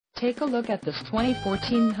Take a look at this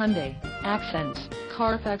 2014 Hyundai Accent.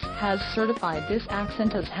 Carfax has certified this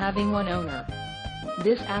Accent as having one owner.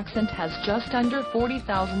 This Accent has just under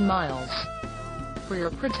 40,000 miles. For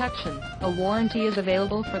your protection, a warranty is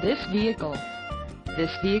available for this vehicle.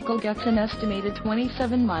 This vehicle gets an estimated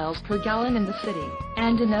 27 miles per gallon in the city,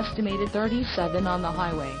 and an estimated 37 on the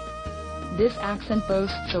highway. This Accent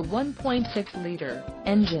boasts a 1.6-liter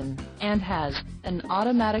engine, and has an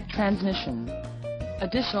automatic transmission.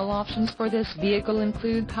 Additional options for this vehicle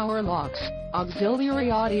include power locks, auxiliary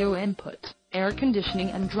audio input, air conditioning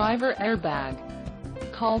and driver airbag.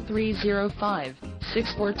 Call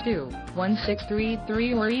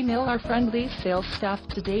 305-642-1633 or email our friendly sales staff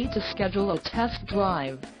today to schedule a test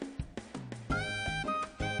drive.